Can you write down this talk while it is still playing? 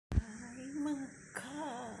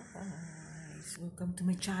guys, welcome to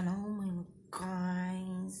my channel, my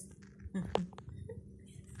guys.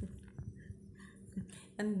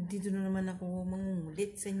 Andito na naman ako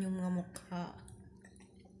mangungulit sa inyong mga mukha.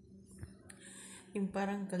 Yung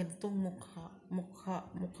parang kagantong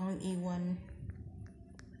mukhang iwan.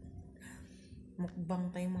 Mukbang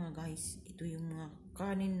tayo mga guys. Ito yung mga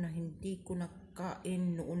kanin na hindi ko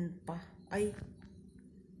nakain noon pa. Ay,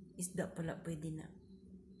 isda pala pwede na.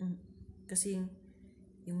 Kasi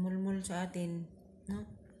yung molmul sa atin, no?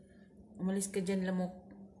 Umalis ka dyan, lamok.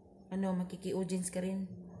 Ano, makiki-audience ka rin.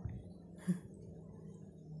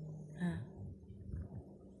 Ha?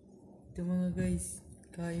 Ito mga guys,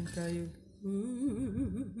 kain tayo.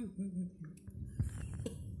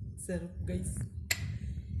 Sarap guys.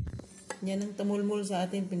 Yan ang tamulmul sa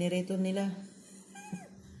atin, pinireto nila.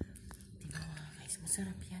 Tingnan mga guys,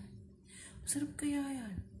 masarap yan. Masarap kaya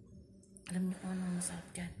yan. Alam niyo kung anong masarap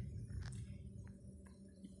dyan?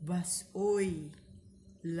 Basoy,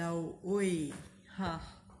 lauoy, ha,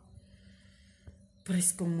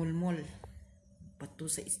 preskong mulmul, bato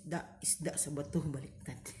sa isda, isda sa bato,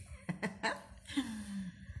 baliktad.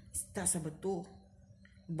 Isda sa bato,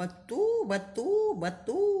 bato.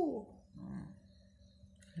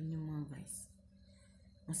 Alam niyo mga guys,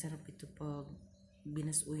 masarap ito pag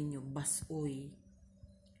binasoy nyo, basoy,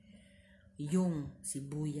 yung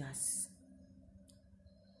sibuyas,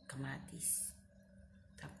 kamatis,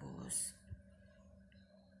 tapos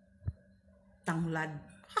tanglad.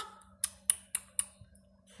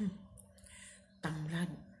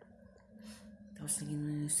 Tanglad. Tapos lagyan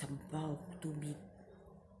mo na yung sabaw, tubig.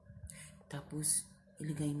 Tapos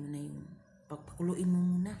ilagay mo na yung pakuluin mo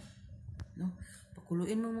muna, no?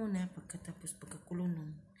 Pakuluin mo muna, pagkatapos pagkakulo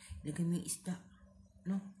nun, ilagay mo yung isda,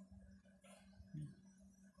 no?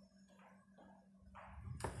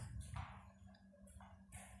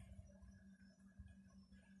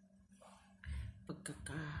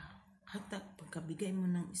 Pagkabigay mo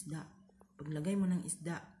ng isda, paglagay mo ng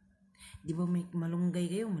isda, di ba may malunggay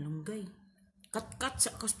kayo? Malunggay. Kat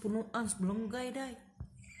sa kaspunuan, sa malunggay day.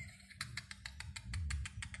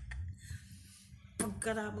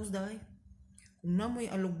 Pagkatapos day, kung na mo'y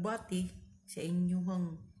alugbati sa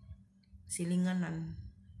inyong silinganan,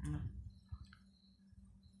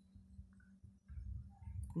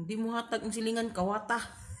 kung di mo hatag ang silingan, kawata.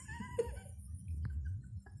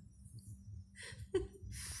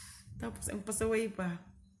 Tapos ang pasaway pa,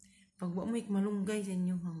 pag wa mo'y malunggay sa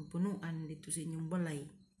inyong punuan dito sa inyong balay,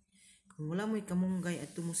 kung wala mo'y kamunggay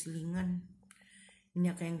at tumusilingan,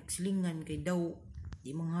 niya kayang silingan kay daw,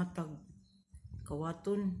 di manghatag,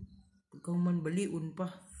 kawaton, pagkahuman baliun pa.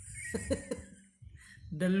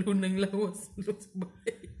 Dalo ng lawas sa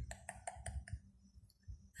balay.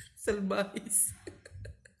 Salbahis.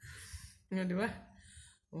 Nga, di ba?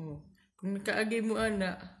 Oh, kung nakaagay mo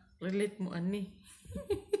ana, relate mo ani.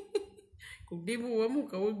 Kung di mo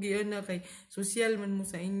kawagi na kay social man mo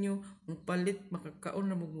sa inyo, palit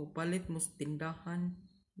makakaon na mo palit mo sa tindahan,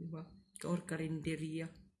 di ba? Kaor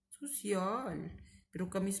karinderya. Social.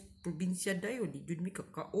 Pero kami sa probinsya dayo, di jud mi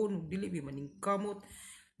kakaon, dili mi maning kamot,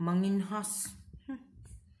 manginhas.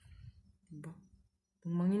 Di ba?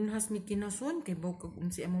 Kung manginhas mi kinason kay baw kag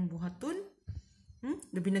unsi among buhaton.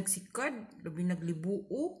 Labi nagsikad, labi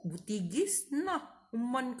naglibuo, butigis na,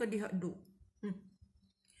 uman ka diha do.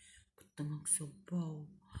 Tangag sabaw.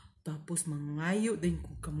 Tapos mangayo din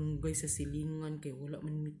ko kamunggay sa silingan kay wala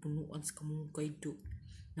man mi punuan sa kamunggay do.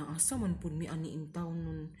 Naasa man pud mi ani in town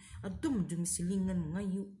nun. Adto man jud mi silingan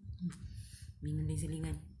mangayo. Mingon din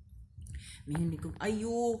silingan. Mingon ni kog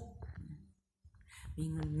ayo.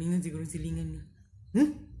 Mingon siguro silingan ni.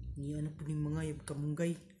 Ni anak pud ni mangayo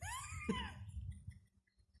kamunggay.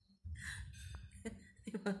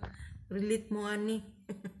 Relate mo ani.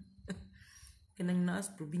 Kanang naas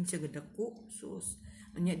probinsya gadako sus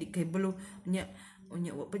unya di kay balo unya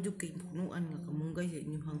wa pa jud kay punuan nga kamunggay sa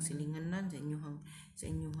inyong silinganan sa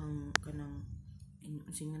inyong kanang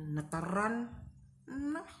singan nataran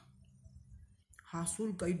na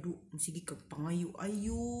hasul kay do sige kag pangayo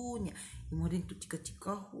ayo nya imo din to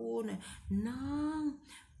chika-chikahon nang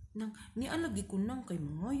ni alagi ko nang kay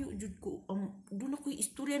mangayo jud ko do na koy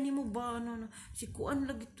istorya nimo ba ano si kuan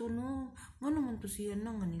lagi to no ngano man to siya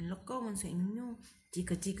nang nilakaw man sa inyo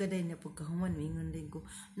chika-chika day na pagkahuman mingon din ko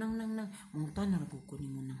nang mungtan na ko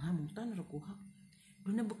nimo nang ha mungtan na ko ha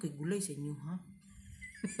do na ba kay gulay sa inyo ha.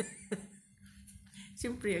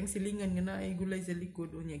 Siyempre ang silingan nga naay gulay sa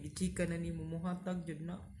likod unya gichika na nimo mohatag jud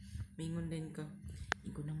na mingon din ka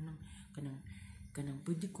igo nang kanang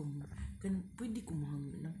pwede ko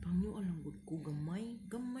mahangyo ng pangyo alang gud ko gamay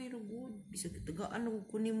ra gud bisag tagaan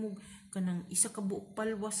ko nimo kanang isa ka buok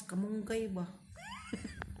palwas kamunggay ba.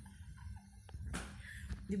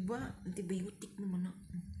 Diba? Antibiotic naman na.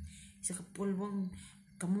 Isa ka pulwang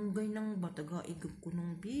kamungay ng bataga igog ko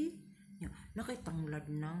ng bi. Ya, nakay tanglad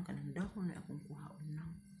nang kanang dahon na akong kuhaon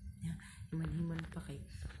nang. Ya, himan-himan pa kay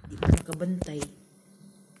di ko nakabantay.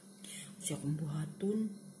 Siya akong buhaton.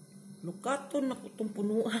 Lukaton ako itong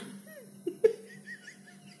punuan.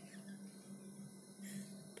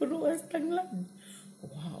 Punuan sa tanglad.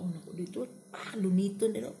 Kuhaon ako dito.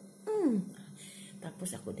 Luniton nila.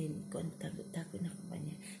 Tapos ako din, tago na ako ba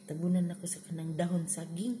niya. Tabunan ako sa kanang dahon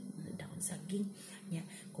saging. Dahon saging. Niya,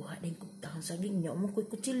 kuha din ko dahon saging. Niya, ko'y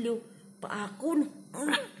kutsilyo. Paakon.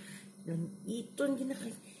 Iton,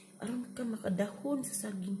 ginakay. Aram ka makadahon sa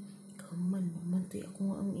saging. Kaman, mamantoy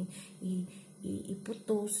ako nga ang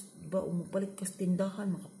iputos. Diba, umupalik kas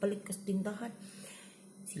tindahan. Makapalik kas tindahan.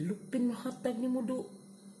 Silupin mahatag ni mo do.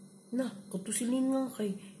 Na, katusilin nga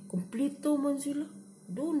kay kumplito man sila.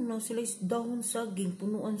 Doon na sila dahon saging,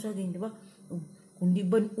 punuan saging, di ba? Kundi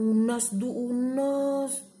ba unas do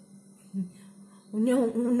unas? Unya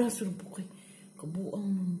ang unas rupo kay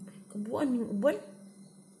kabuan yung uban.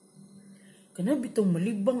 Kana bitong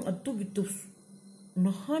malibang adto bitos.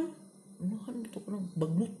 Unahan bito ko nang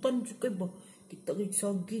bagmutan jud kay ba? Kita kay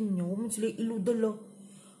saging nya, man sila iludala.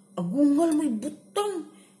 Agungal may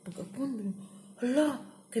butang. Pag-apon, hala,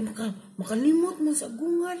 kay makalimot man sa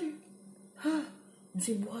agungal. Ha?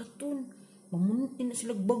 Si buhaton, mamunutin na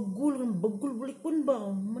sila bagul balikon ba?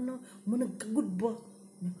 Managkagod ba?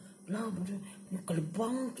 May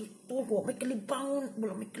kalibangan to, may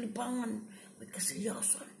kalibangan, may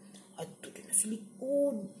kasiyasan. At ito din na sa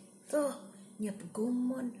likod. Niya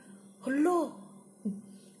pagkaman, hala,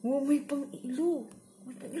 may pang-ilo.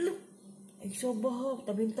 Ay sabahaw,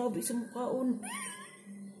 tabing-tabi sa mukhaon.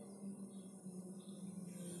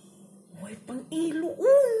 May pang-ilo,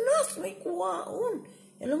 unas, may kuwaon.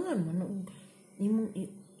 Yalangan, man, imong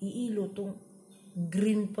iilo tong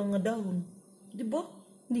green pa nga dahon. Diba?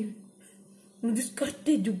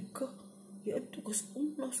 Diskarte jug ka. Ya, ito kas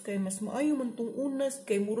unas, kay mas maayo man tong unas,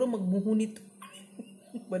 kay mura magmuhunit.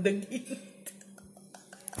 Madagit.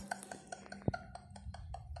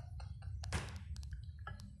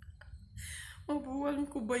 Mabuwang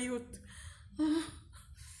ko bayot.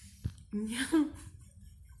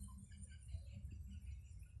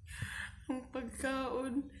 Ang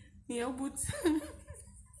pagkaon niabot sa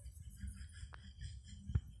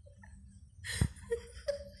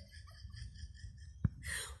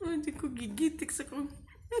hindi ko gigitik sa kong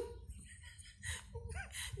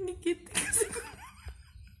gigitik sa kong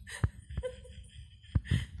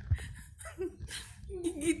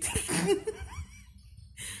gigitik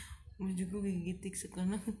hindi ko gigitik sa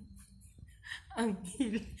kanang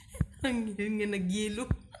anghel nga nagyelo.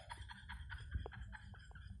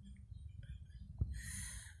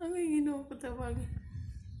 Ang ginawa ko tawagin.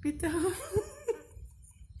 Pitaw.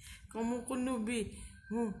 Kamu kunubi.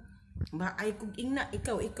 Ba ay kog ingna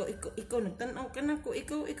ikaw nagtanaw ka na ko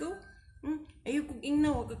ikaw. Ayo kog ingna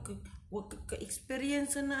wag ka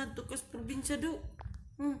experience na ato kas probinsya do.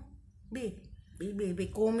 Be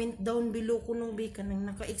comment down below kuno be kanang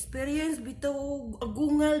naka-experience bitaw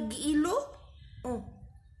agungal giilo.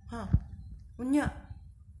 Ha. Unya.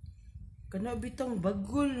 Kana bitang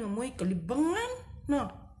bagol nga moy kalibangan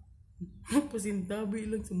na. Pasintabi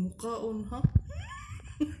lang sa mukhaon, ha?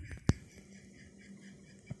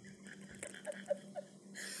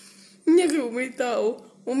 Nya kay may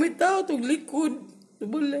tao tong likod.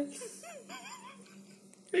 Nabulay.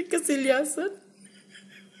 Ay kasilyasan.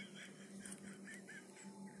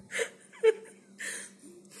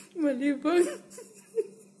 Malibang.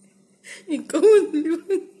 Ikaw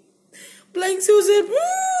malibang. Flying saucer.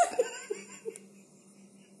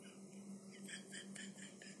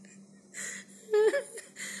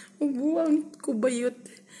 Buwang ko bayot.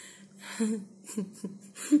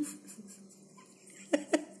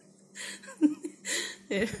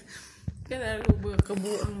 Kaya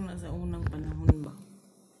kabuang na sa unang panahon ba?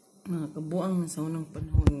 Mga kabuang na sa unang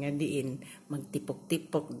panahon nga diin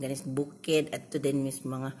magtipok-tipok ganis bukid at to din mis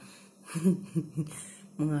mga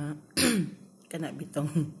kana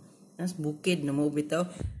bitong nas bukid na mo bitaw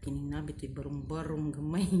kinina bitoy barong-barong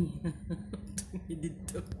gamay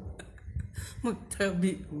dito.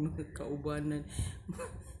 Magtabi ang mga kaubanan.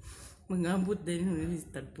 Mangabot din si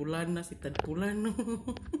Tadpulana, si Tadpulano.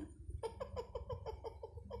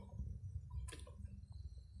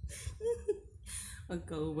 Ang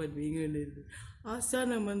kauban bingon nila. Asa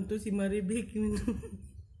naman to si Maribik?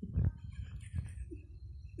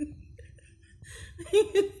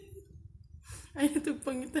 Ay, ito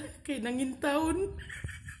pangita kay nangintaon.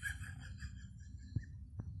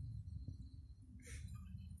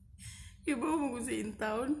 Iba mo ko sa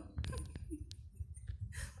intaon.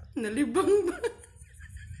 Nalibang ba?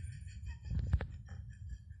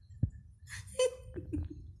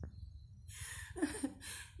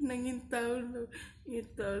 Nangintaw na.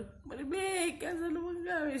 Ngintaw. Maribig! Asa naman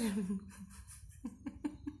gawin?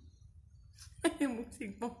 Ay,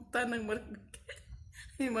 muksig pamuta ng maribig.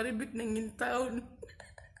 Ay, maribig nangintaw.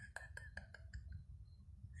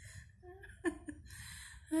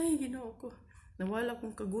 Ay, ginoo ko. Nawala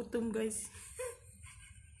kong kagutom, guys.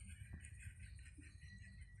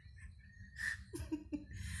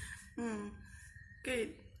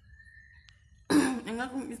 Okay. Ang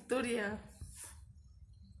akong istorya.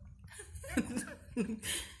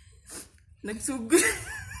 Nagsugod.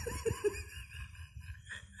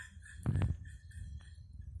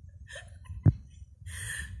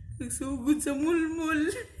 Nagsugod sa molmul.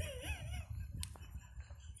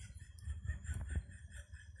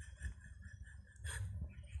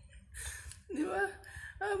 Di ba?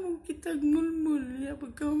 Among kitag molmul. Ya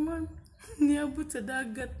pagkaman. Niabot sa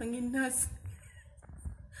dagat ng inhas.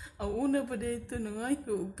 Ang una pa dito na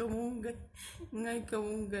ngayo og kamungay. Ngay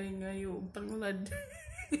kamungay ngayo og tanglad.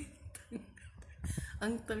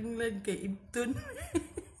 Ang tanglad kay ibton.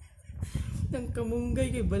 Ang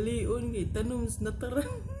kamungay kay balion kay tanom na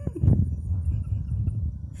tarang.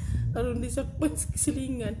 Aron di sakpan sa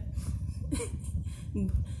silingan.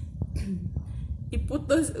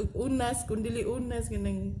 Iputos og unas kun dili unas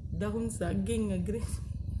kanang dahon saging nga green.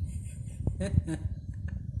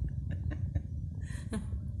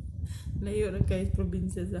 Layo ra kay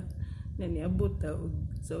probinsya sa niabot ta og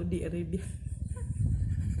Saudi Arabia.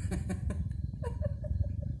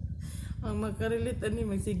 Ang makarelit ani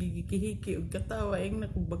magsige gikihiki og katawa ing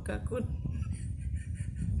nakubagakon.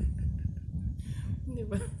 Di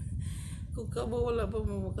ba? Kung ka ba wala pa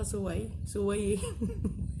mo makasuway, suway.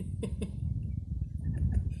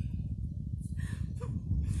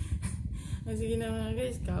 Sige na mga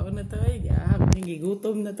guys, kaon na tayo.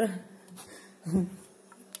 Nagigutom na ta.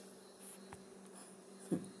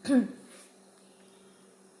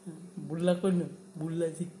 Bula ko na.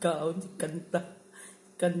 Bula si kaon, si kanta.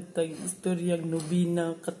 Kantang istoryang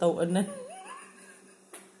nobina katawanan.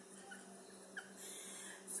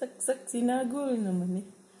 Saksak sinagol naman eh.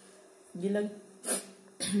 Gilang.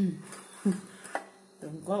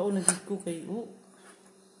 Tangkao na ko kay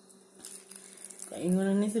kaingon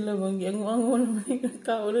na ni sila bang giango-ango naman yung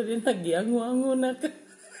kao na din nagiango-ango na ka.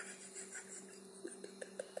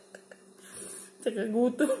 Tsaka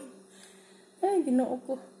gutom. Ay, ginoo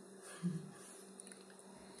ko.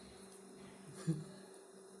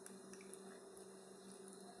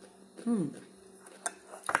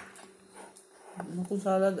 Ano kong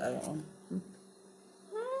salad? Ayaw.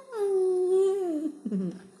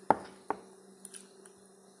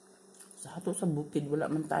 Sa ato sa bukid,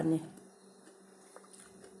 wala man tani.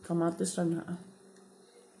 Kamatis lang na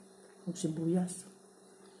huwag sibuyas.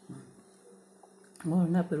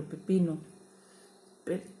 Na, pero pipino.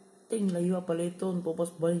 Peting layo paliton,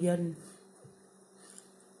 papas bayan.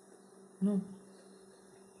 No.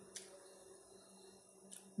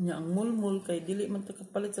 Nya ang molmul kay dili man ta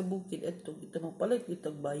kapalit sa bukid eto kita mapalit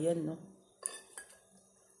kita bayan no.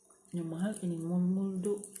 Nya mahal kining molmul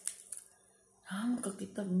do.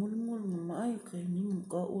 Kakitag molmul maayo kay ning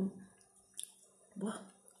kaon. Bah.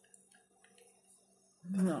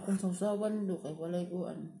 Nga akong sausawan do kay walay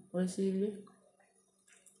kuan, walay sili.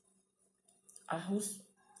 Ahos,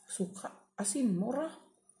 suka, asin, mura.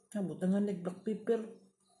 Butangan nag black pepper.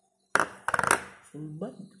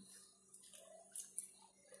 Sumbad.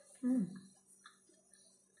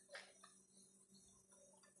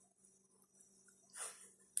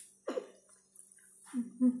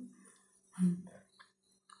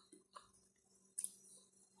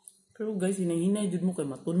 Pero guys, hinahinay jud mo kay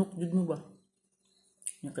matunok jud mo ba?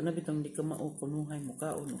 Yang kana bitang di ka mao kunuhay mo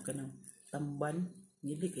kaon o kanang tamban,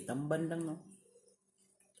 dili kay tamban lang no.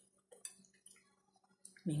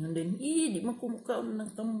 Mingon din, di man ko mukaon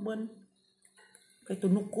ng tamban. Kay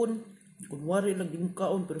tunukon, kunwari lang di mo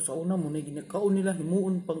kaon pero sa una mo na ginakaon nila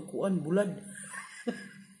himuon pang kuan bulad.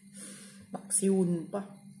 Paksiyon pa.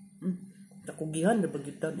 Takugihan na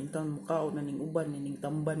bagitan intang mo kaon na ning uban ning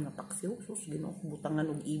tamban nga paksiw sus Ginoo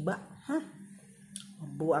butangan og iba, ha?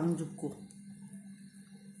 Buang jud ko.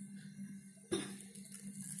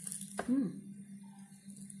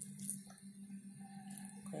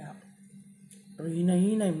 Kaya pero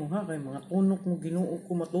hinay-hinay mo ha kay mga tunok mo Ginoo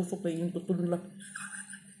ko matusok kay yung tutulon lang.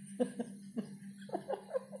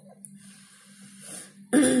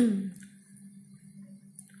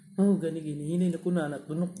 Gani hinay na ko na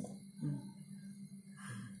tunok ko.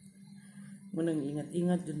 Munang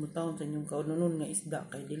ingat-ingat jud mo taon sa inyong kaunonon nga isda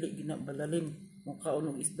kay dili gina balalim mo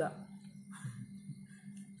kaon og isda.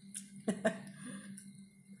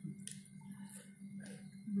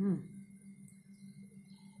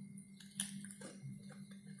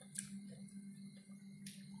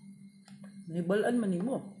 Nibalaan man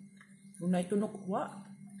nimo. Kung na ito nakuha.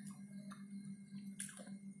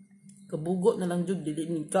 Kabugo na lang jud dili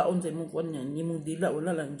ni kaon sa imong kuan niya, nimong dila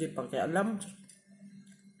wala lang jud pakialam.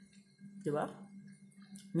 Di ba?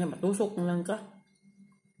 Nga matusok na lang ka.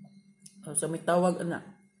 O, sa may tawag ana.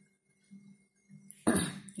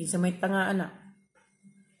 Sa may tanga ana.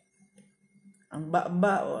 Ang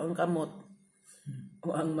baba o ang kamot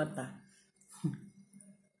o ang mata.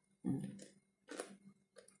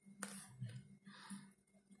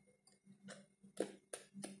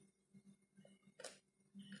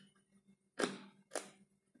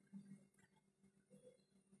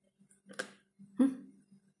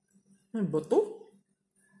 Ang boto?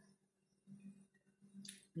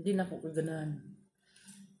 Hindi na ako kaganahan.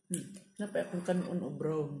 Napay akong kanon o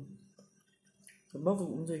brown. Sabaw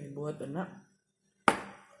kung unsay gibuhat ana.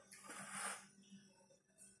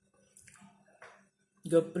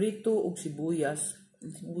 Gaprito og sibuyas.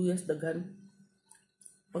 Ang sibuyas daghan.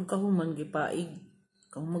 Pagkahuman gipaig.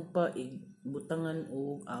 Kung magpaig, butangan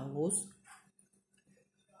og ahos.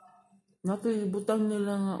 Nato ibutang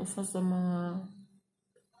nila nga usa sa mga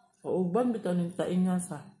kauban bitaw ning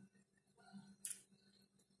tainghasa.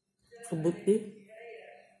 Kabuti.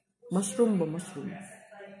 Mushroom ba? Mushroom.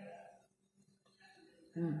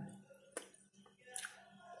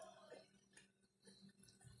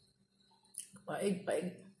 Paig.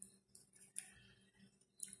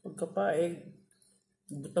 Pagkapaig,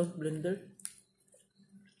 butang blender.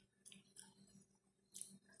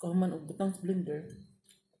 Kahuman og butang blender.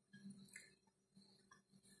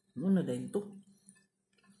 Ano na din to?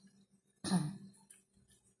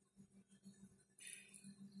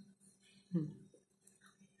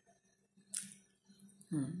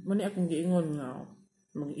 Mani akong giingon nga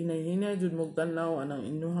mag-inay-hinay jud mo tanaw anang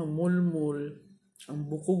inyong molmul, ang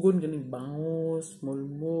bukugon ganing bangus,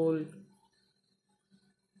 molmul.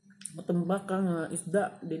 Matambaka nga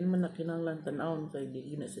isda din man na kinahanglan tan-awon kay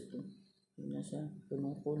di na siya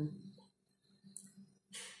tunukon.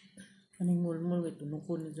 Kaning molmul kay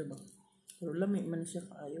tunukon niya ba? Pero lami man siya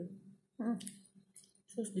kaayo.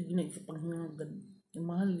 Sus di na ikapanghingagan. Yung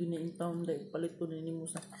mahal gina in town dahil palito na nimo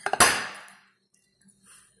sa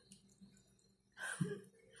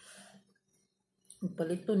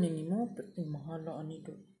palito ni mo, pero mahala ani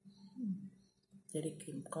do. Dari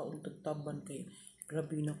kay kaon taban kay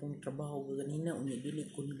grabe na kong trabaho ganina unya dili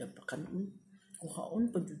ko nila pakanon.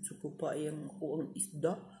 Kuhaon pa jud sa kupayang ako ang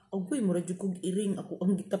isda. Agoy mura jud kog iring ako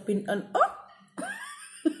ang gitapinan.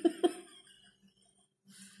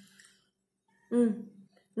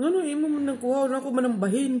 Ngano imo man nagkuha na ako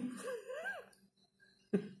manambahin.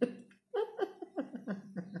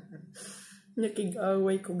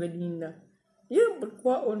 Nakig-away ko ganina. Yeah,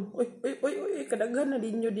 pagkuhaon. Oy, kadaghan na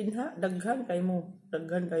dinyo din ha. Daghan kayo mo.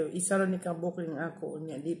 Daghan kayo. Isa ra ni kabuk ring ako.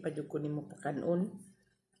 Unya, di pa dyan ko ni mo pakanon.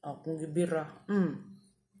 Akong gibira.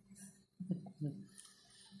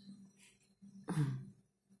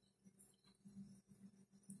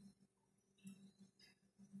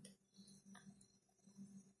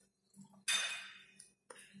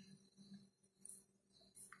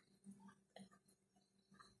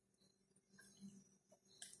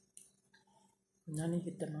 Nani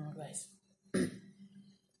kita mga guys.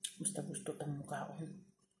 Basta gusto tang mukhaon.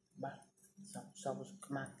 Ba? Saus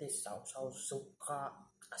kamatis, saus suka,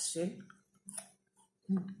 asin.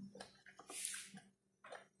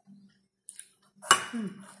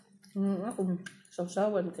 Ako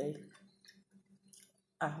sausawan kay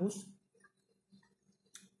ahos,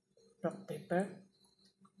 black pepper,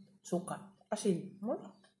 suka, asin.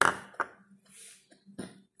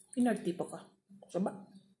 Inarti pa ka.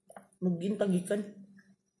 Saba? Maggintagikan.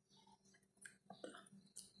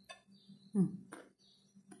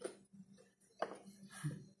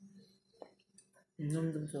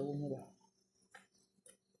 Inom sa umura.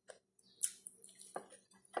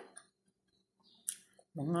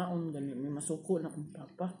 Mangaon gani may masuko na kong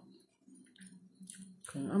papa.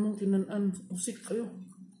 Kaya among tinanan usik kayo.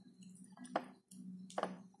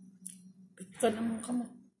 Pitkan among kamot.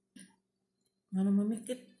 Nga na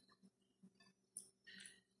mamikit.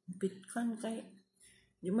 Pitkan kay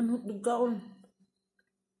di man hotdog kaon.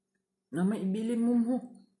 Na may ibilin mo.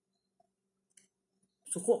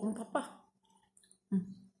 Suko akong papa.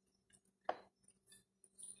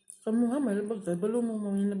 Kamu ha, malabag ka. Balo mo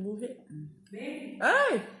mga nabuhi.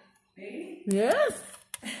 Ay! Yes!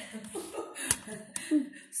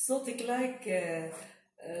 صوتك like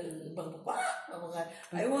بغبغاء.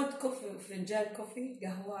 I want coffee, فنجان coffee,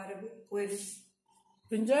 قهوة عربي. Where is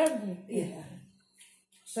Pinjam. Yeah.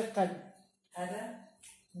 Second. Ada?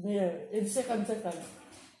 There. In second.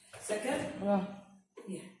 Second? Ah.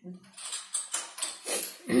 Yeah.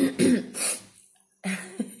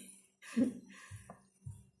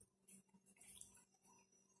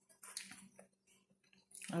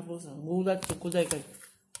 Tapos ang gulat sa kuday kay.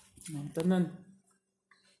 Ang tanan.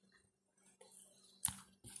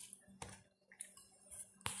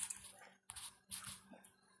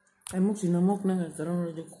 Ay mo sinamok na nga. Karoon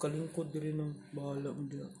na dyan ko kalingkod dili ng bahala mo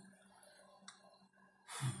dyan.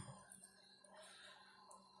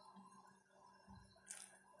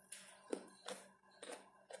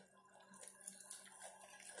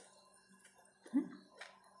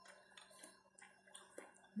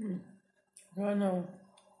 Ano?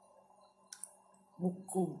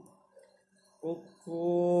 Bukog.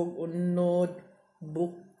 Bukog, unod.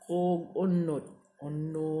 Bukog, unod.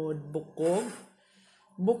 Unod, bukog.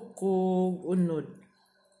 Bukog, unod.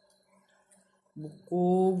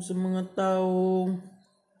 Bukog sa mga taong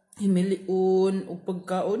himiliun o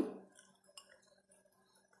pagkaon.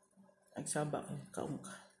 Nagsaba ka, kaon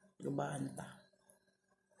ka. Gabahan ta.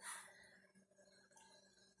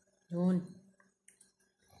 Yun.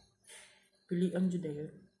 Pilian dyan dayo.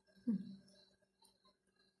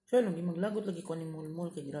 Siya, nung maglagot lagi ko ni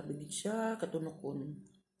molmul, kay grabe gid siya, katunokon.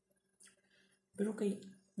 Pero kay,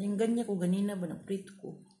 yung ganyan ko ganina ba ng prito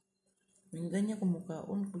ko? Yung ganyan ko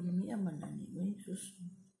mukhaon, kung lamiya man na ni. Ay, sus.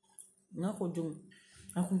 Nga ko yung,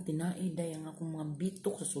 akong tinaiday, ang akong mga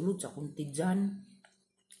bitok sa sulod sa akong tidyan.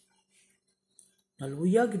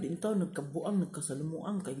 Naluyag, din tao, nagkabuang,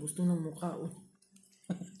 nagkasalumuang, kay gusto ng mukhaon.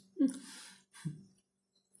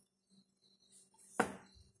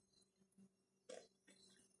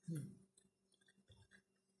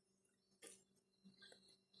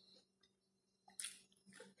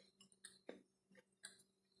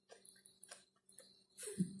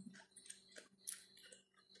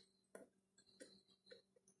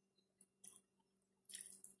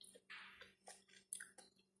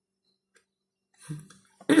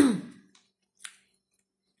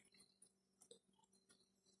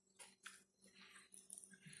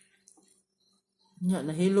 Nya,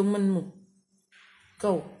 nahilong man mo.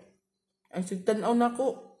 Ikaw, ay sigtanaw na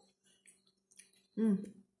ako.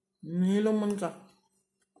 Nahilong man ka.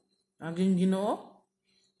 Aging Ginoo,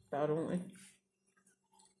 tarong eh.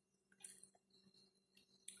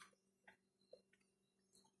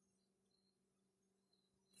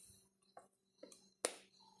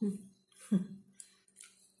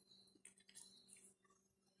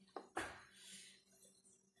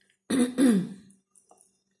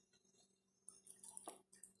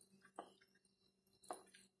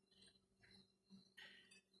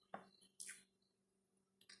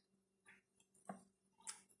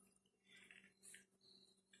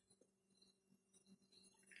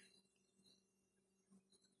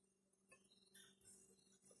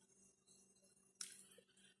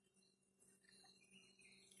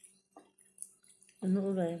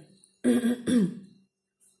 Ano uray?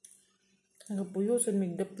 Nagapuyo sa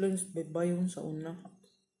migdaplans bayon sa una.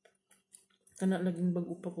 Kana laging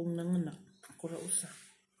bago pa kong nanganak. Ako ra usa.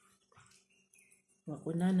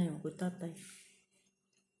 Ako nanay, ako tatay.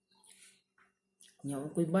 Nya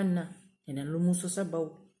ako'y bana. Nalumos sa sabaw.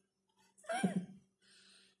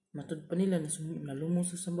 Matod pa nila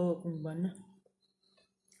nalumos sa sabaw akong bana.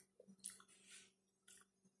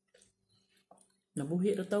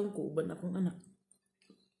 Nabuhi ra taon ko uban akong anak.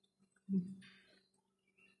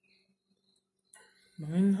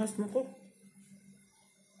 Manginhas mo ko.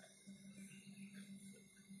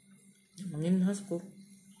 Manginhas ko.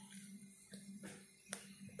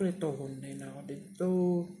 Pretohon na ako dito.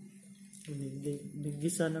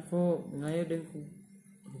 Bigisan ako. Ngayon din ko.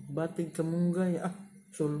 Batig kamungay.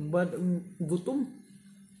 Sulbad ang gutom.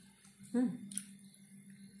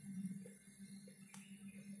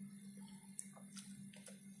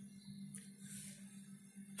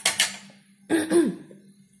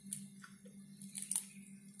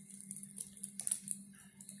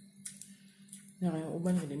 Nga kayong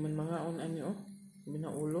uban, hindi man mga on-an nyo,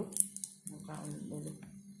 binaulo, mga kaon-ulo.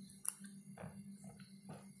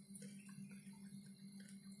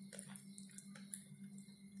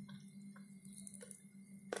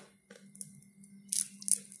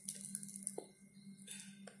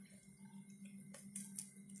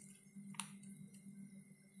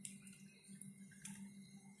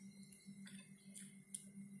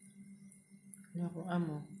 Nga ako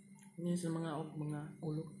amo, hindi sa mga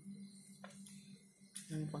ulo.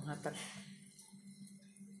 Ang panghatag.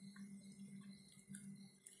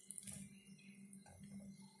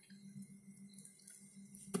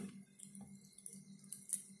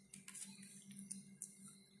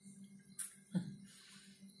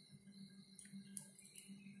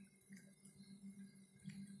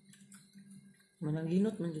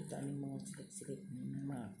 Mananglinot man dito aning mga silit-silit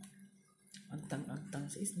mga antang-antang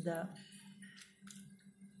sa isda.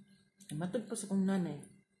 Matod pa sa kong nanay,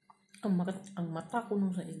 ang mata ko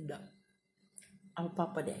nung sa isda, ang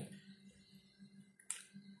papaday.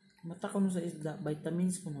 Mata ko nung sa isda,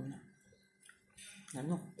 vitamins ko nung na.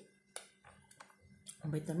 Ano?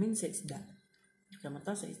 Ang vitamin sa isda, sa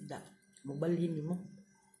mata sa isda, mabalhin mo.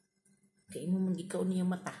 Kaya mo man ikaw niya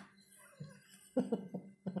mata.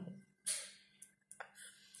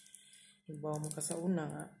 Ibaw mo ka sa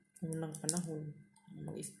unang panahon,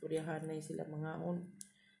 mag-istoryahan na sila mga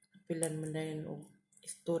pilan man na yun o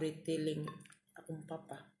storytelling akong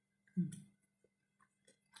papa.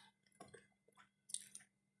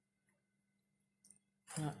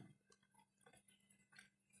 Ha.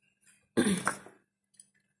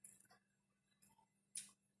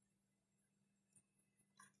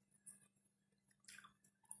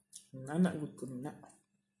 Nana good ko na.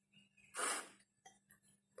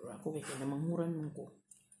 Pero ako kaya namanghuran mo ko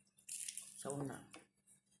sa una.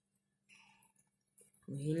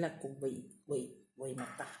 Mahilag ko way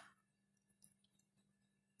mata.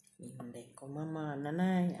 Hindi ko, mama,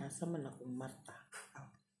 nanay, asa man akong mata.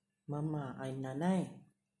 Mama, ay nanay.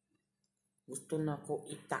 Gusto na ko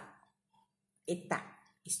ita,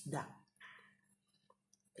 isda.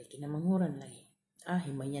 Kaya kinamanghuran lagi.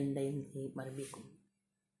 Himayan na yung Marbi ko.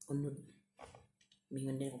 Unod.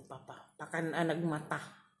 Mingon din akong papa. Pakan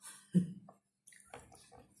nagmata.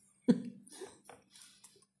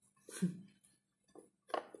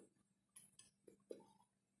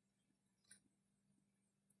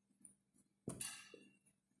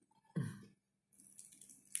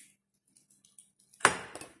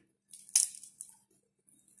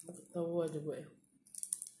 Tawa juga ya.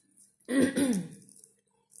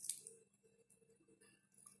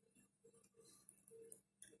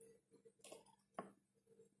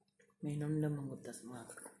 May namdam ang utas mga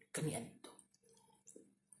kanian to.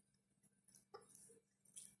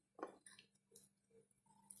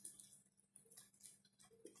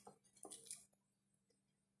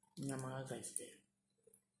 Nga mga guys eh.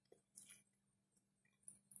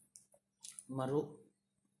 Maru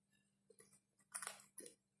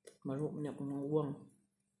man ako ng uwang.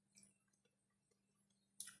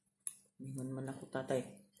 Mingon man ako tatay.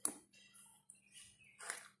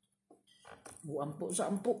 Ampo sa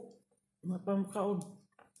ampo. Mapamkaon.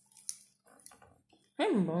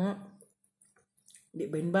 Ay mga. Di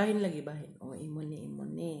bahin lagi bahin. O imon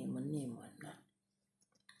na.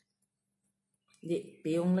 Di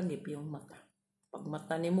piyong lagi piyong mata. Pag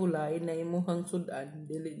mata ni mo lain na imuhang sudan,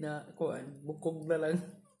 dili na kuan, bukog na lang.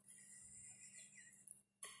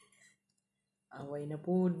 Away na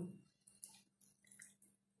po.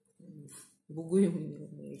 Bugoy mo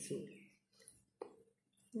yung iso.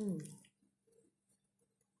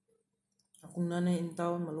 Akong nanay in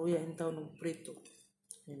town, maluya in town, nagprito.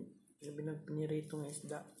 Sabi ng pinirito ng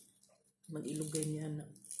isda. Mag-ilugay niya na.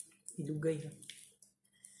 Ilugay na.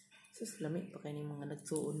 Sus, lamig pa kayo ng mga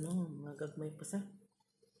nagsuon, no? Mga gagmay pa sa.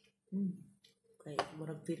 Kaya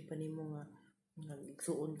maragpil pa ni mo nga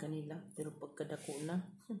nagsuon kanila. Pero pagkadako na,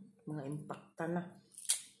 mga impacta na.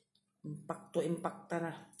 Impacta na.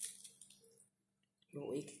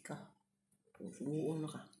 Luoy ka. Subuon na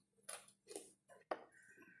ka.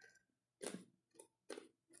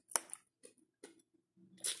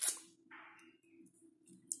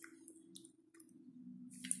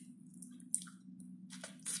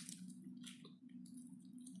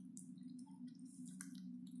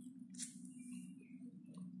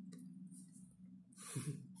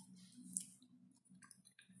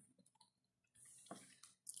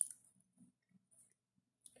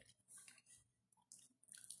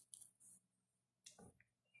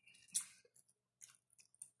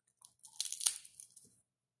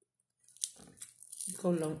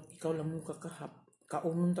 Ikaw lang mo kakahap.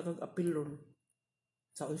 Kaunon tagag apilon.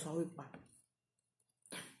 Saoy-saoy pa.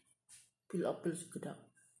 Apil sa kada.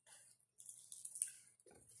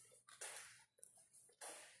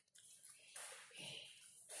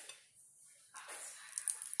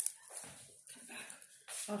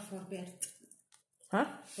 For Bert.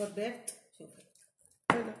 Ha? For Bert. شوف.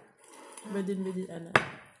 بدين أنا.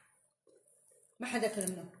 ما حدا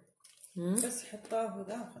كلمنا. بس حطاه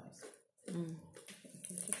وذا وخلاص.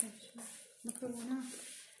 مكرونة.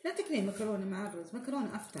 لا تكلي مكرونة مع الرز.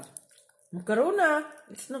 مكرونة أفطر. مكرونة.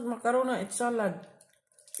 It's not macarona. It's salad.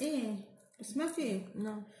 إيه بس ما في.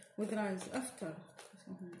 No. with rice أفطر.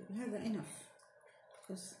 هذا enough.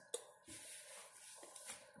 بس.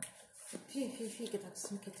 في قطعة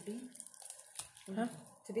سمكة تبين؟ ها؟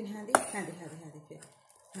 تبين هذه فيها.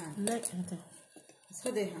 لا هذا. بس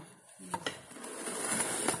خذيها.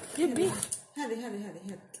 يبي. هذه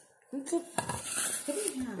Good.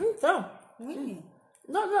 خذيها So, وين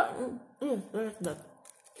لا لا. Like that.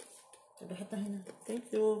 طب حطها هنا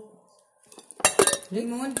Thank you.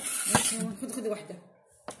 ليمون خذ واحدة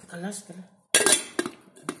خلاص كده.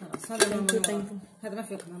 خلاص هذا ماما Thank نورة you. هذا ما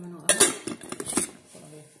في ماما نورة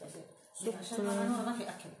عشان ماما نورة ما في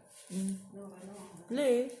أكل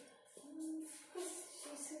ليه؟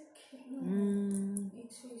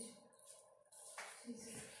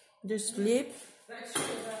 Just sleep.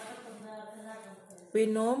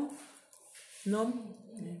 Pinom. Nom.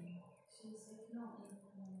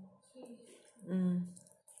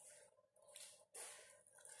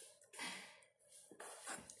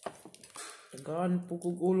 Tagaan po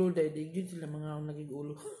kong ulo dahil digit sila mga akong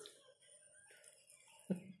nagigulo.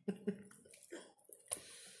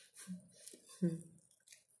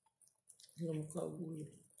 Sila mukha ulo.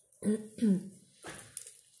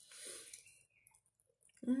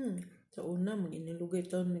 Sa una, mag-inilugay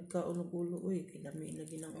taon nagkaon ng ulo. Uy, kilami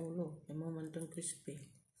lagi ng ulo. Kaya mamantang crispy.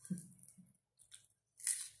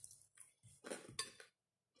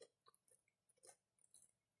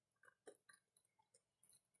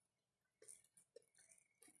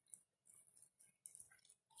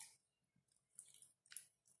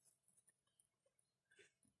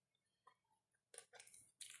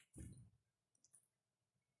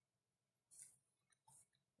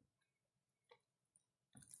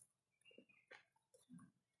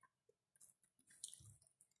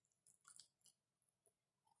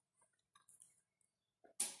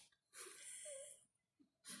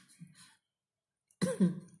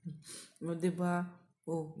 O, diba?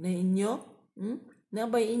 O, na inyo?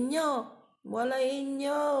 Nabay inyo? Wala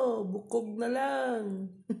inyo. Bukog na lang.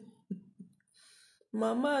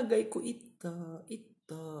 Mama, gay ko ita.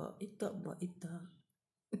 Ita ba? Ita.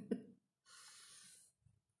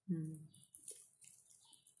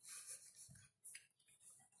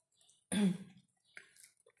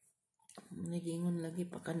 Nagingon lagi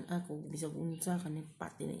pakan ako. Bisag unsa kanin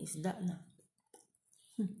pati ng isda na.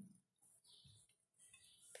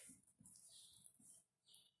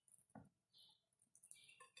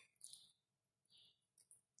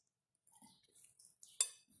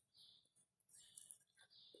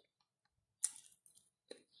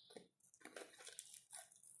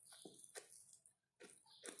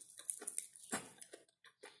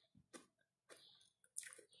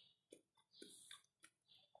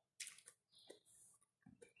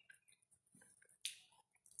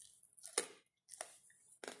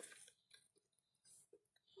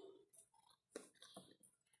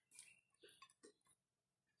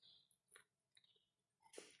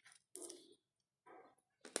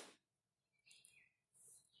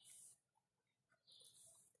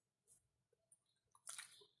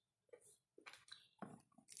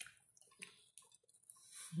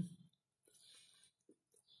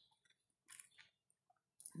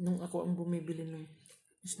 Nung ako ang bumibili ng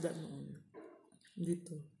isda noon,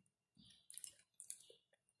 dito,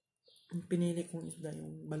 ang pinili kong isda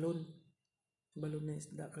yung balon na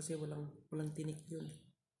isda kasi walang tinik yun.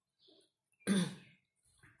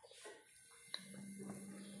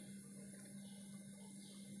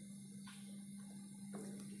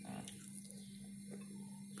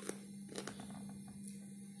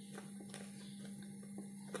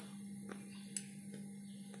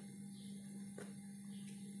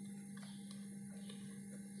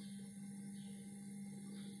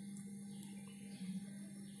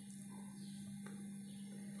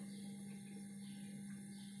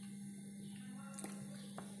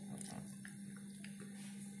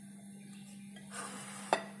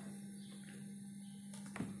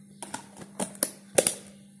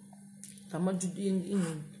 Tama jud yung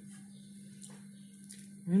ingon.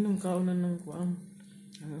 Yun ang kaunan ng kuang.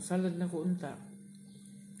 Ang salad na ko unta.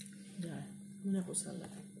 Yeah, muna ko salad.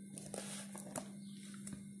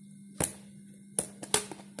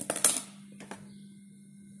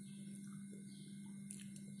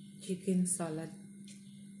 Chicken salad.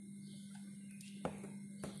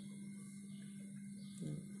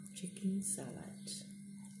 Chicken salad.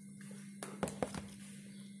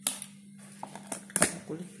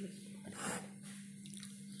 Kulit-kulit.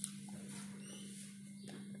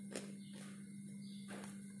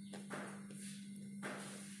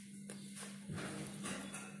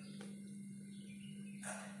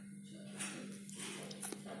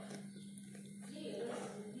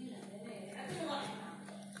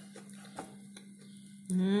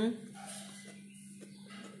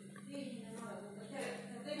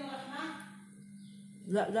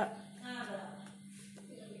 لا لا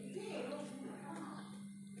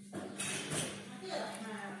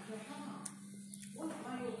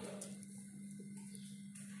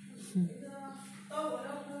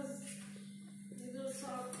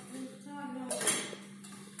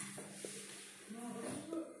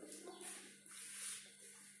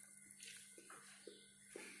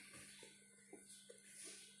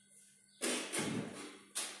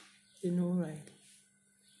tinuray.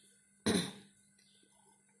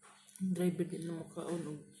 Driver din na makaon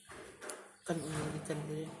og kanon ikan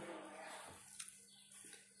din.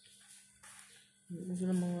 Ano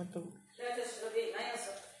sila mga tao?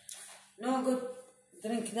 No good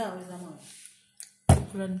drink now with amoy.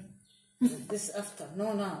 Plan. This after.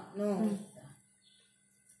 No.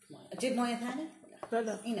 أجيب موية ثانية؟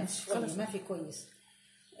 Lala. هنا شوية ما في كويس.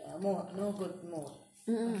 مو نو جود مور.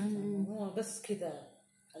 مو بس كذا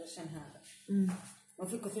علشان هذا. ما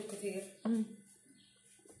في كثير.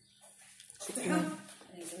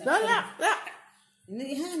 لا.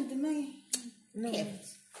 هاند ما No.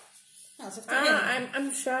 كيف؟ خلاص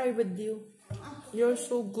I'm shy with you. You're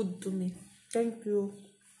so good to me. Thank you.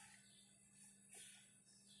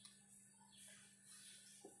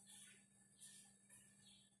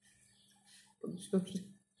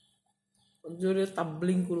 Pag-sorry,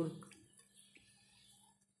 tabling ko rin.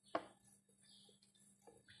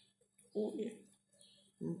 Uy.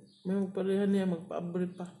 May magparehan niya, magpa-abri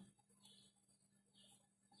pa.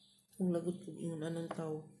 Kung lagot ko ingon anang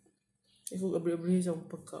tao. Kung abri-abri sa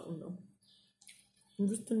akong pagkaon daw. Kung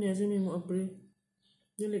gusto niya, sino mo abri?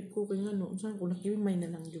 Dili ko kay nga no. Saan ko nakimay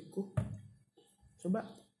na lang yun ko. So ba?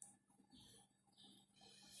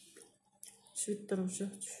 Sweet taro siya.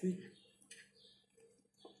 Sweet.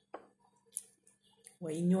 Wa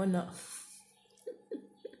inyo na.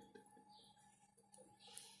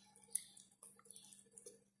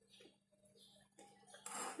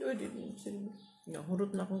 Yun din. Nahurot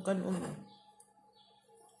na akong kanon.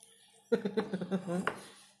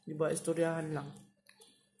 Diba, istoryahan lang.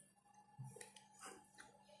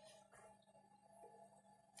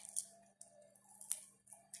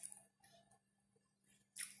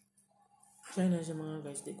 Kaya na siya mga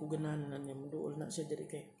guys, di ko ganahan na niya. Maduol na siya diri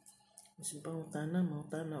kay. Mas pangutana,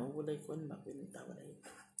 o walay kuan ba ko yung tawa na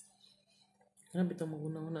ito. Kaya bitang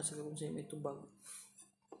maguna-una sa kung sa'yo may tubag.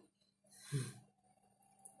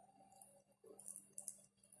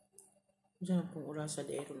 Diyan pong orasa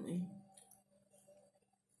di aron eh.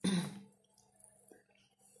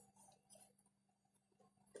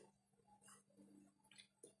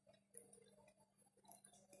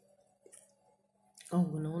 Oh,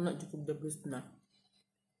 guna-una dyan the best na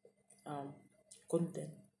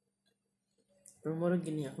content. Pero mura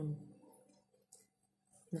gini akong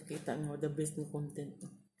nakita nga the best na content.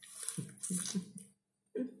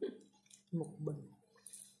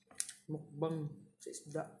 Mukbang sa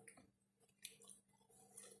isda.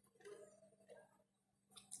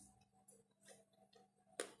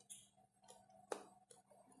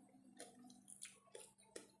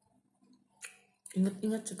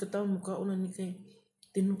 Ingat-ingat sa katawang mukhaon ni kay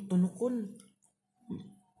tunukon.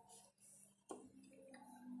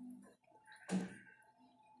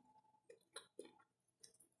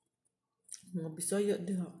 Mga Bisaya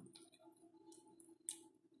diha.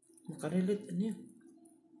 Makarelate niya.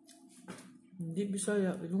 Hindi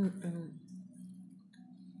Bisaya,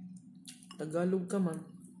 Tagalog ka man.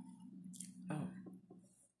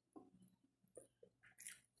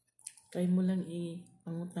 Try mo lang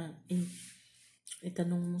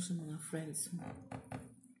itanong mo sa mga friends mo.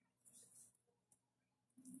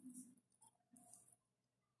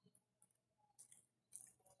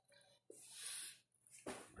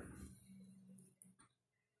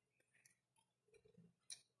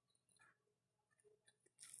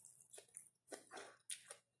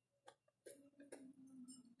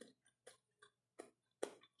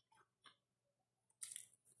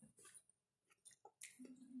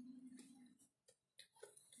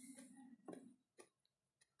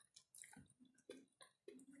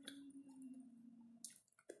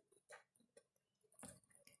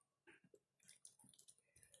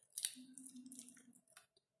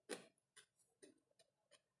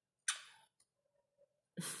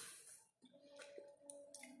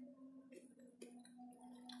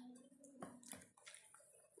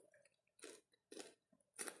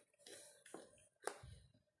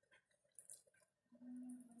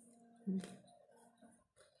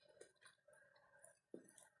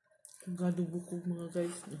 Ang gado buko mga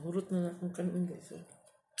guys. Nahurot na akong kanon guys.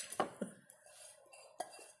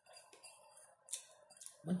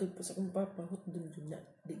 Matag pa sa akong papahot dun na.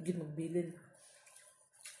 Digid magbilin.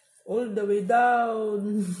 All the way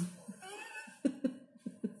down.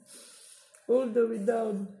 All the way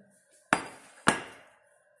down.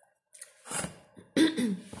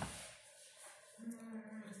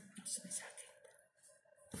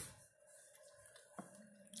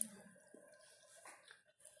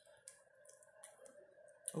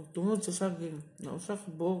 Og tungod sa saging, nausa ka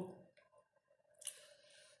buhok.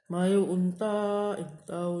 Mayo unta,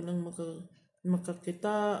 itaw nang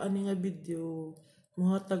makakita ani nga video.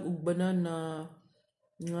 muhatag og banana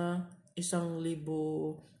nga 1,000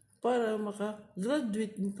 para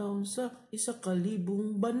maka-graduate ng taon sa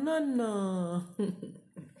 1,000 banana.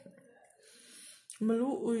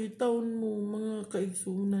 Maluoy taon mo mga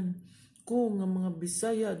kaigsunan ko nga mga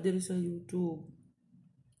Bisaya diri sa YouTube.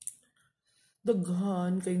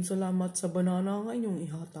 Daghan kayong salamat sa banana nga inyong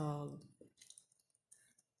ihatag.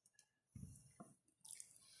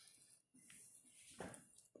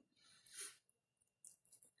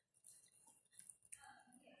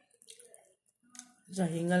 Sa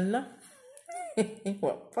hingal na.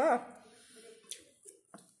 Wa pa.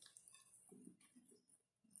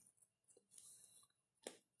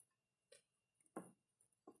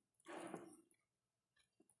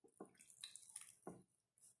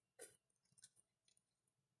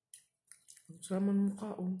 Sama mo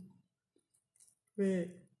kaon. We.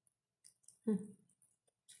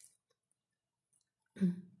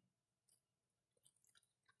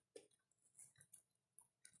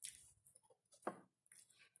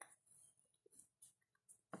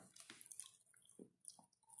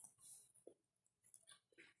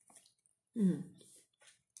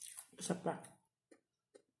 Isa pa.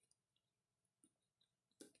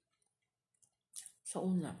 Sa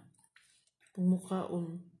una,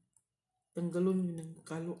 pumukaon, tanggalon yun ng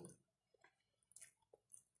kalo.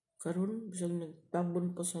 Karon bisag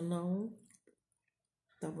nagtabon pa sa naong,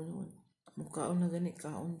 tabon naman. Mukaon na gani,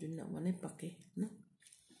 kaon dyan na, manay pake, no?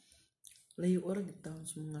 Layo orag taon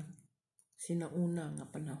sa mga sinauna nga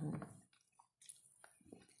panahon.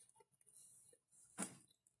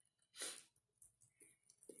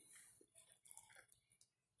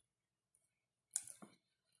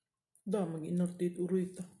 Da, mag-inartit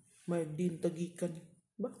uroy ta. May din tagikan.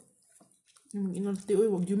 Ba? Mag-inartit,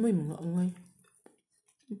 oy, wag yun may mga angay.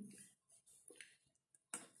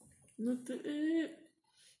 Nati,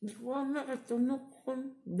 di ko na katunok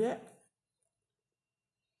kon. Da.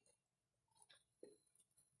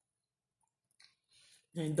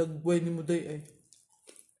 Ay, dagway ni mo day ay.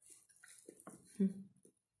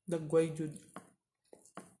 Dagway jud.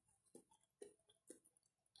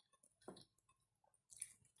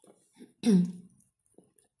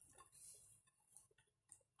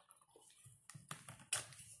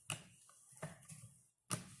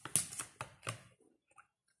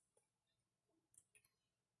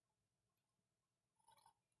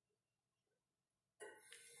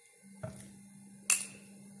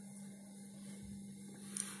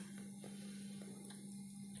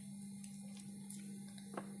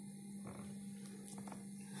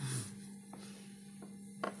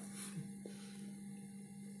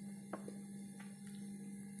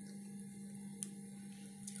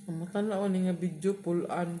 Ang matanaw ni nga video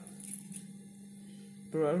pulan.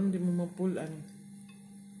 Pero alam di mo mapulan.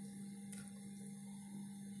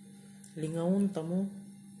 Lingawon ta mo.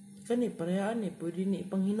 Kani parehaan pwede ni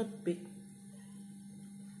ipanghinotpik.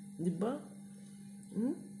 Di ba?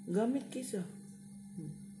 Gamit kisa.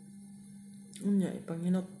 Unya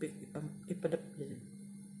ipanghinotpik, ipadapil.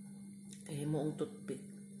 Kaya mo ang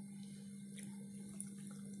toothpick.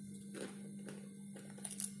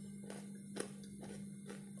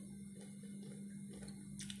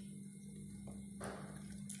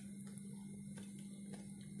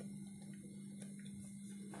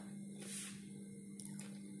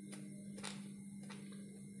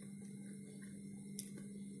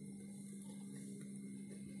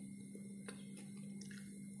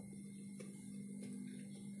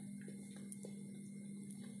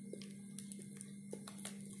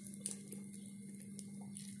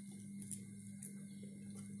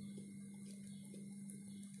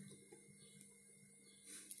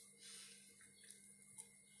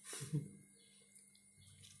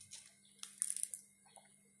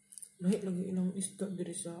 Lahi lagi ilang isda diri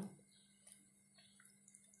sa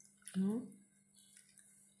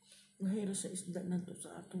lahi ra sa isda nanto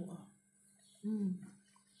sa ato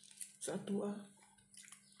sa ato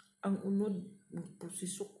ang unod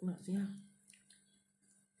prosesok na siya.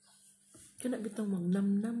 Kana bitang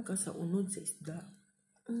magnamnam ka sa unod sa isda.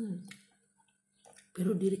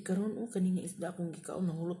 Pero diri karon kani nga isda akong gikaon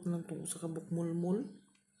nahulot na lang tong usa ka molmul.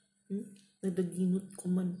 Nadaginot ko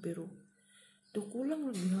man pero do kulang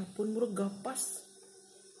lagi hapon murag gapas.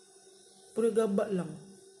 Puro gaba lang.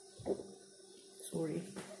 Sorry.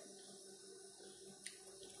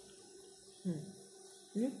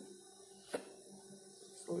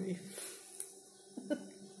 Sorry.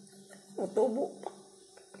 Matubo pa.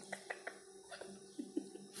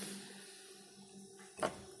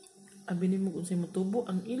 Abi ni mo kung sa'y matubo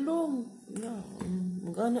ang ilong.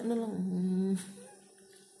 Mag-ana na lang.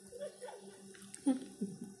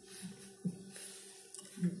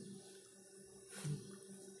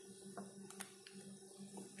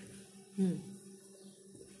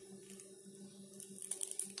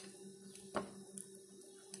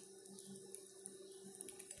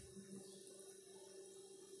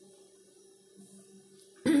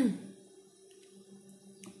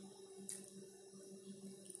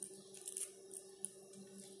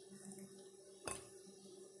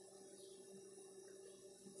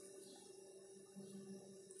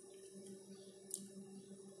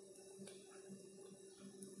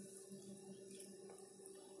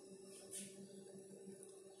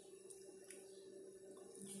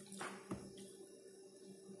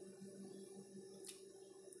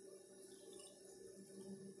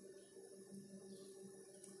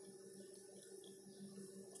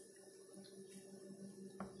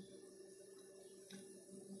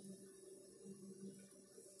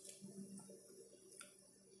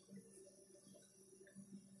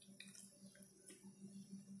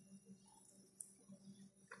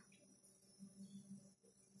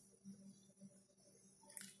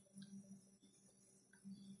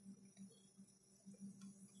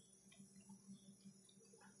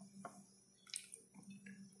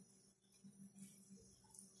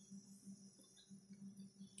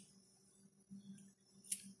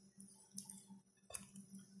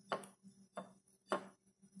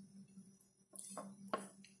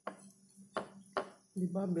 Di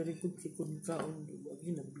ba, very good si kun kaon, di ba,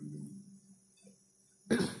 ginabili.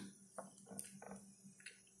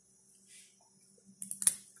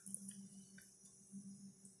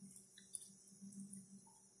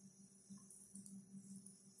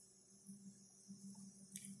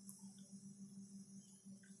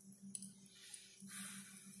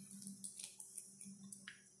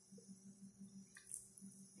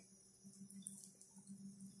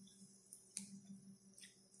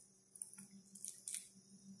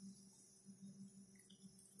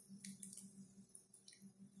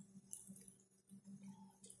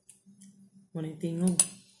 Manay tingog.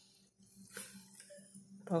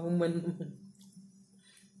 Pakuman naman.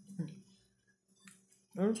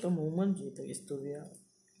 Ano tamuman siya itong istorya?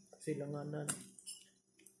 Silanganan.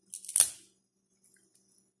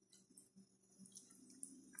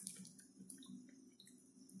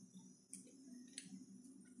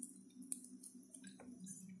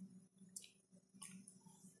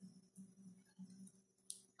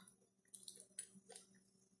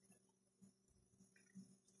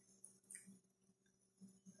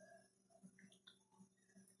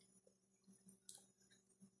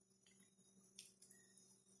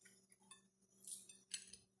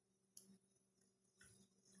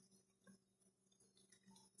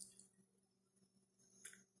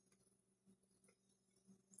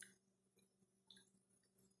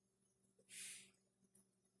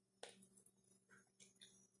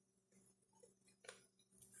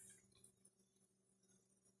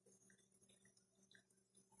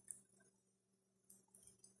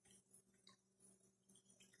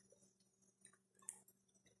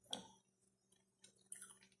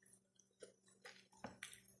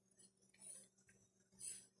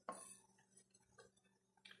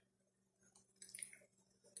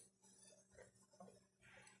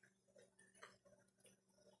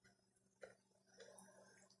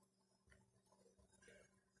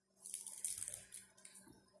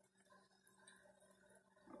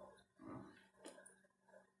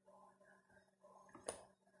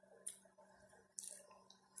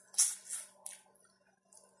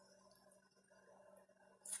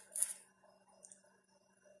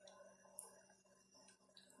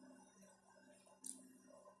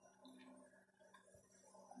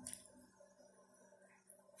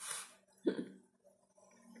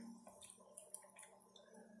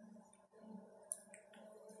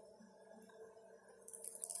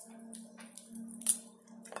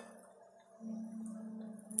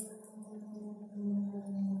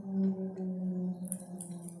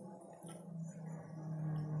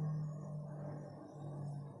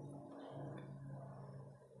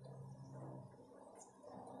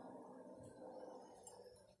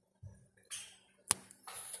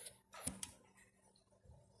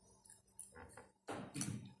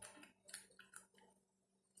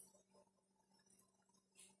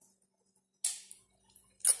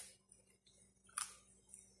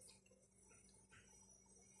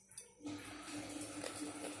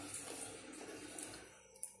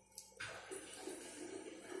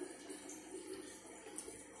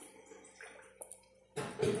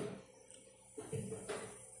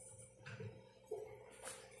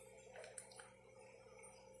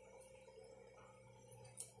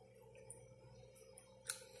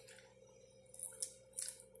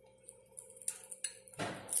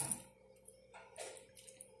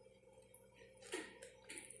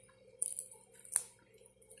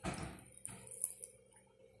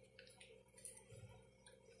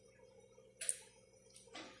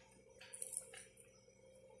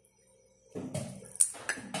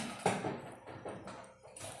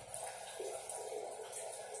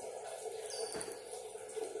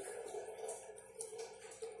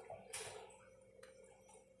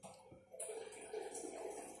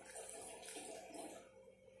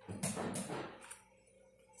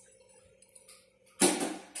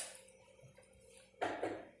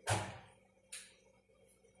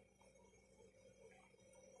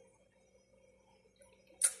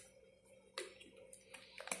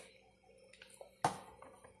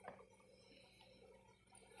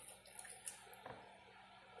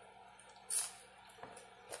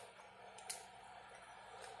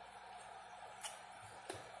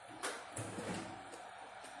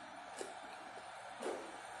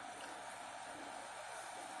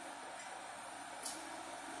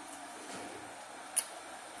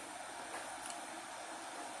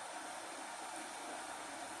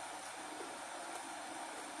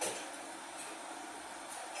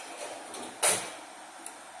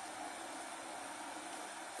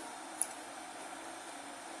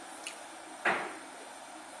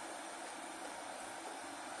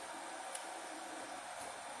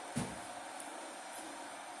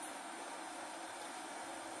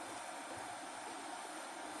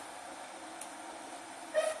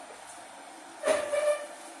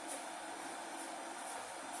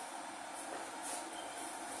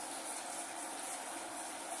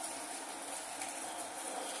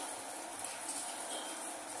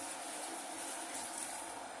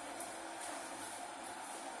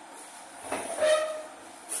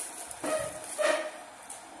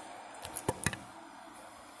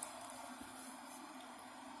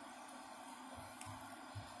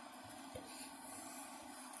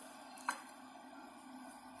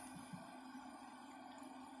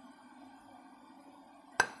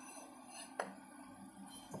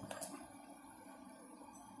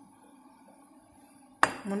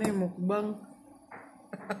 Mana yang mukbang?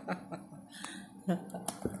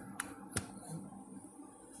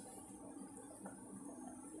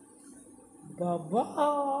 Bye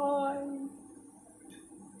bye.